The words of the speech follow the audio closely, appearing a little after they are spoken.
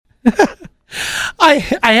I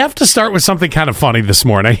have to start with something kind of funny this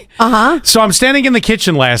morning. So I'm standing in the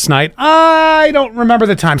kitchen last night. I don't remember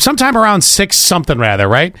the time. Sometime around 6 something rather,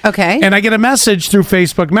 right? Okay. And I get a message through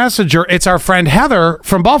Facebook Messenger. It's our friend Heather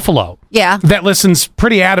from Buffalo. Yeah. That listens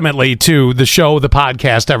pretty adamantly to the show, the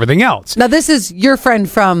podcast, everything else. Now, this is your friend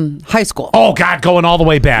from high school. Oh, God, going all the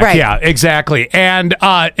way back. Right. Yeah, exactly. And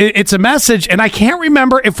it's a message, and I can't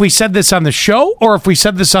remember if we said this on the show or if we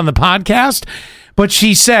said this on the podcast, but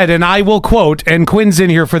she said, and I will quote, and Quinn's in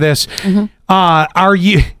here for this,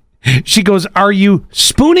 she goes, are you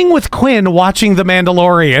spooning with Quinn watching The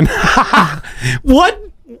Mandalorian? What?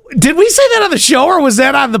 Did we say that on the show or was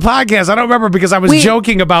that on the podcast? I don't remember because I was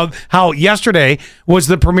joking about how yesterday was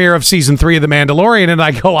the premiere of season 3 of The Mandalorian, and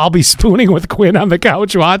I go, I'll be spooning with Quinn on the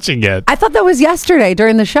couch watching it. I thought that was yesterday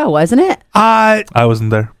during the show, wasn't it? I wasn't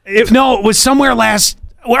there. No, it was somewhere last.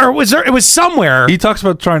 Or was there? It was somewhere. He talks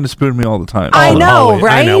about trying to spoon me all the time. I know,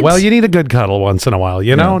 right? I know. Well, you need a good cuddle once in a while,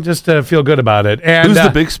 you know, just to feel good about it. And who's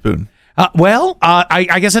the big spoon?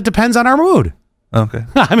 I guess it depends on our mood. Okay.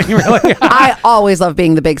 I mean, really. I always love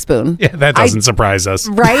being the big spoon. Yeah, that doesn't surprise us.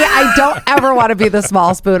 Right? I don't ever want to be the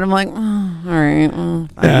small spoon. I'm like, all right. Fine.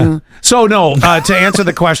 Yeah. So, no, to answer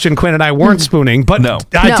the question, Quinn and I weren't spooning, but No.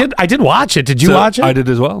 I did watch it. Did you watch it? I did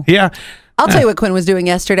as well. Yeah. I'll tell you what Quinn was doing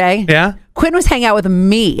yesterday. Yeah? Quinn was hanging out with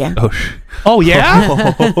me. Oh, yeah?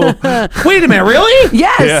 Wait a minute, really?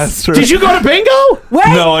 Yes. Yeah, that's true. Did you go to bingo? Wait,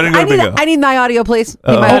 No, I didn't go to bingo. I need my audio, please.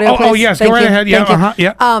 Need my audio, please. Oh, yes. Thank Go right you. ahead. Yeah. Thank you.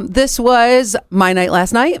 Yeah. This was my night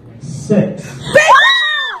last night. 6.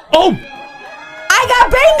 Oh, I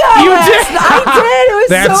got bingo. You last did? night. I did. It was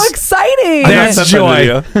That's- so exciting. that's sent joy.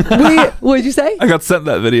 that video. What'd you say? I got sent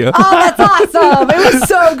that video. Oh, that's awesome. It was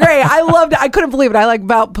so great. I loved it. I couldn't believe it. I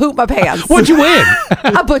about pooped my pants. What'd you win?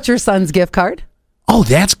 A Butcher Son's gift card. Oh,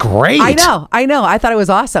 that's great. I know. I thought it was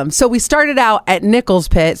awesome. So we started out at Nichols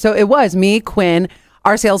Pit. So it was me, Quinn,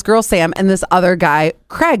 our sales girl, Sam, and this other guy,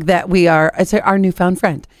 Craig, it's our newfound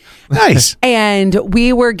friend. Nice. And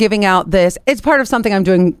we were giving out this, it's part of something I'm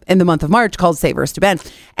doing in the month of March called Savers to Ben.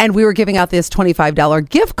 And we were giving out this $25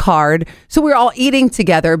 gift card. So we were all eating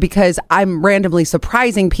together because I'm randomly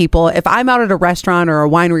surprising people. If I'm out at a restaurant or a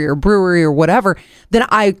winery or brewery or whatever, then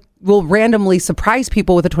I will randomly surprise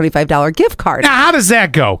people with a $25 gift card. Now, how does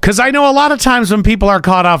that go? Because I know a lot of times when people are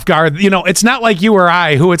caught off guard, you know, it's not like you or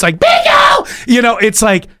I who it's like, bingo! You know, it's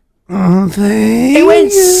like, it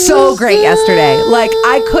went so great yesterday. Like,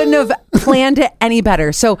 I couldn't have planned it any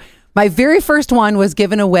better. So my very first one was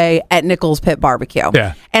given away at Nichols Pit Barbecue.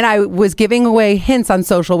 Yeah. And I was giving away hints on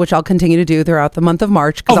social, which I'll continue to do throughout the month of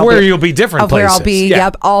March. Of where you'll be different of where I'll places. be, Yeah.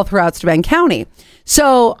 yep, all throughout Steuben County.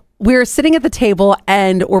 So we're sitting at the table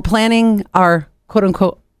and we're planning our quote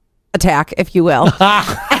unquote attack, if you will.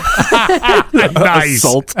 Nice.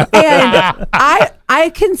 Assault. And I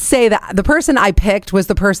can say that the person I picked was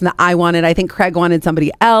the person that I wanted. I think Craig wanted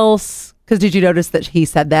somebody else. Because did you notice that he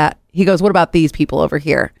said that? He goes, what about these people over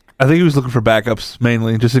here? I think he was looking for backups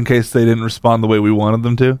mainly, just in case they didn't respond the way we wanted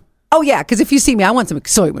them to. Oh, yeah. Because if you see me, I want some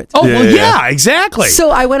excitement. Oh, Yeah, well, yeah. yeah, exactly. So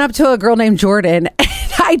I went up to a girl named Jordan.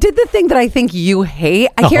 And I did the thing that I think you hate.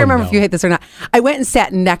 I can't remember if you hate this or not. I went and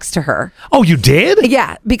sat next to her. Oh, you did?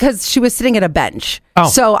 Yeah, because she was sitting at a bench. Oh.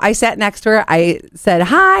 So I sat next to her. I said,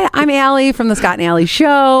 hi, I'm Allie from the Scott and Allie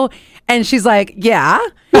Show. And she's like, yeah.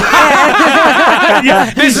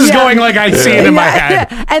 Yeah, this is going like I see it in my head.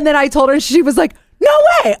 Yeah. And then I told her, she was like, no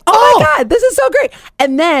way. Oh my God, this is so great.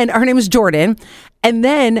 And then her name is Jordan. And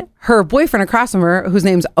then her boyfriend across from her, whose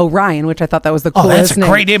name's Orion, which I thought that was the Oh, coolest that's a name.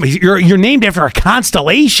 great name. You're named after a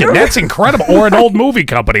constellation. That's incredible. Or an old movie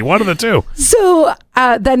company. One of the two. So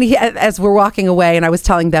then as we're walking away and I was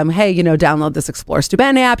telling them, hey, download this Explore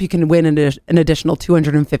Steuben app. You can win an additional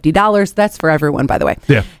 $250. That's for everyone, by the way.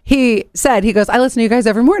 Yeah. He goes, I listen to you guys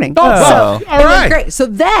every morning. Oh, wow. So All it was right. great. So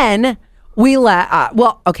then we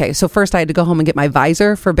so first I had to go home and get my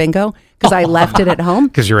visor for bingo because I left it at home.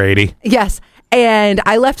 Because you're 80. Yes. And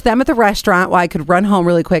I left them at the restaurant while I could run home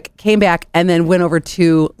really quick, came back, and then went over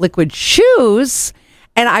to Liquid Shoes.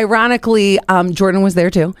 And ironically, Jordan was there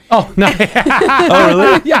too. Oh, no. Oh,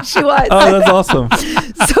 really? Yeah, she was. Oh, that's awesome.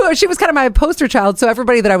 So she was kind of my poster child. So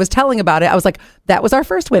everybody that I was telling about it, I was like, that was our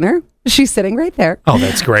first winner. She's sitting right there. Oh,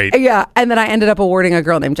 that's great. Yeah. And then I ended up awarding a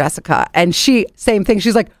girl named Jessica. And same thing.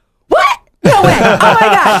 She's like, what? No way. Oh my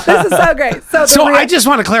gosh. This is so great. So I just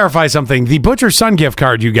want to clarify something. The Butcher Son gift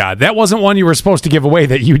card you got, that wasn't one you were supposed to give away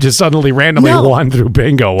that you just suddenly randomly won through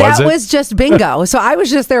bingo, was it? That was just bingo. So I was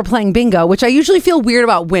just there playing bingo, which I usually feel weird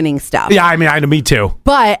about winning stuff. Yeah, I mean, me too.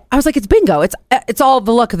 But I was like, it's bingo. It's all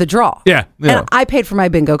the luck of the draw. Yeah. And I paid for my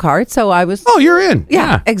bingo card, so I was... Oh, you're in.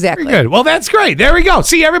 Yeah, exactly. Very good. Well, that's great. There we go.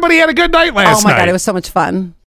 See, everybody had a good night last night. Oh my God, it was so much fun.